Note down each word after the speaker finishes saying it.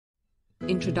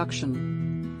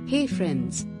Introduction. Hey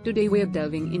friends, today we're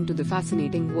delving into the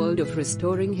fascinating world of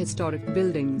restoring historic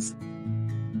buildings.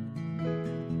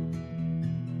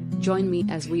 Join me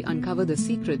as we uncover the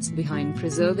secrets behind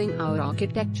preserving our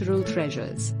architectural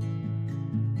treasures.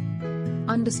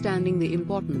 Understanding the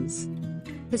importance.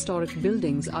 Historic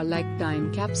buildings are like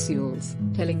time capsules,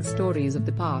 telling stories of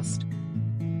the past.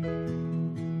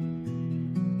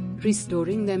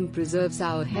 Restoring them preserves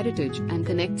our heritage and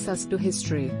connects us to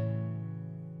history.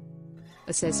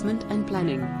 Assessment and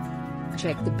planning.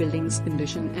 Check the building's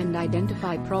condition and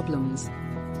identify problems.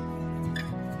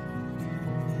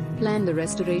 Plan the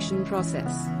restoration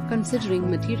process, considering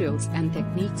materials and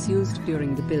techniques used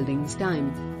during the building's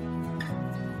time.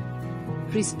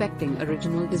 Respecting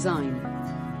original design.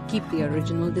 Keep the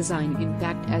original design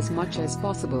intact as much as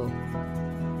possible.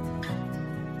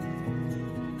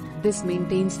 This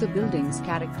maintains the building's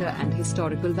character and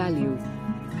historical value.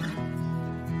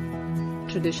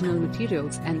 Traditional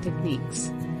materials and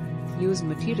techniques. Use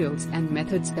materials and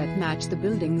methods that match the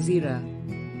building's era.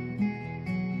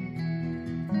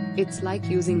 It's like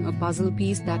using a puzzle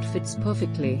piece that fits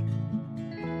perfectly.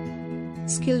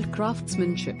 Skilled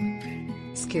craftsmanship.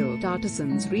 Skilled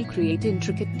artisans recreate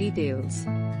intricate details.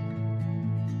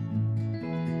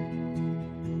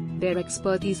 Their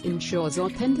expertise ensures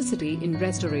authenticity in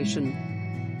restoration.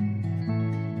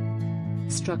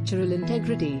 Structural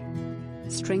integrity.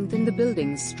 Strengthen the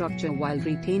building's structure while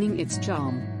retaining its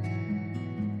charm.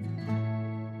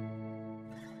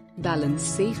 Balance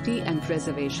safety and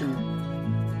preservation.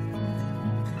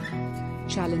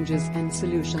 Challenges and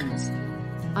solutions.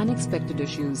 Unexpected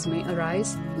issues may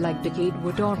arise, like decayed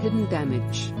wood or hidden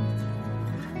damage.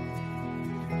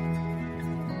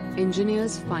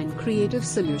 Engineers find creative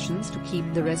solutions to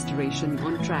keep the restoration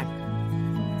on track.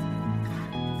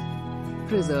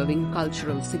 Preserving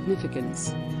cultural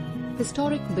significance.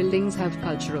 Historic buildings have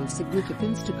cultural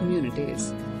significance to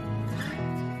communities.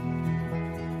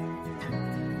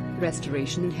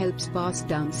 Restoration helps pass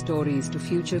down stories to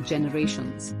future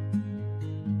generations.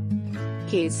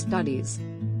 Case studies.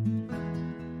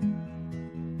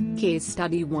 Case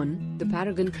Study 1, the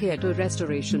Paragon Theatre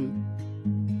Restoration.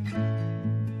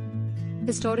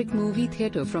 Historic movie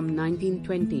theatre from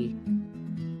 1920.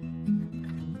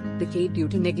 Decayed due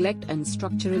to neglect and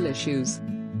structural issues.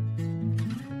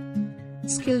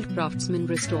 Skilled craftsmen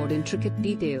restored intricate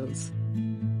details.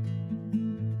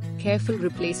 Careful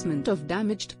replacement of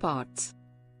damaged parts.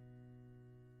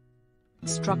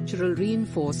 Structural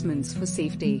reinforcements for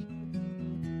safety.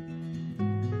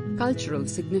 Cultural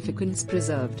significance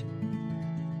preserved.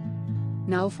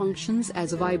 Now functions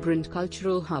as a vibrant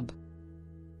cultural hub.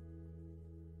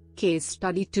 Case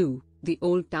Study 2, the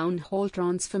Old Town Hall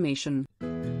Transformation.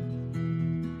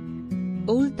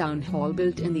 Old Town Hall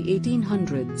built in the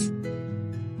 1800s.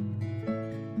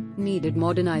 Needed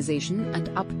modernization and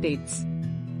updates.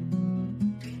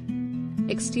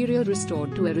 Exterior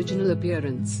restored to original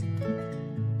appearance.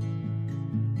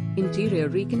 Interior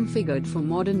reconfigured for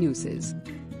modern uses.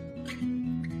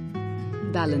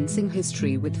 Balancing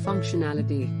history with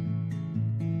functionality.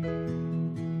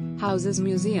 Houses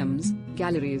museums,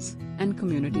 galleries, and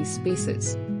community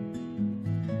spaces.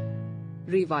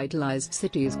 Revitalized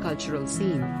city's cultural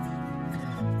scene.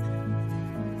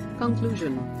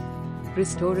 Conclusion.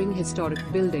 Restoring historic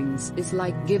buildings is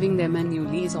like giving them a new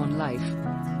lease on life.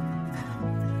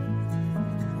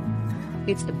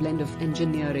 It's a blend of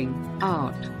engineering,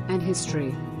 art, and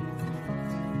history.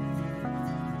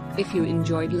 If you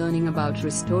enjoyed learning about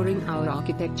restoring our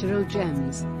architectural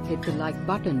gems, hit the like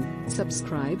button,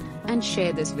 subscribe, and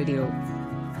share this video.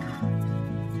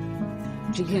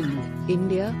 Jai Hind,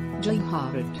 India, Jai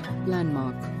Bharat,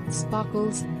 Landmark,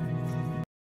 Sparkles,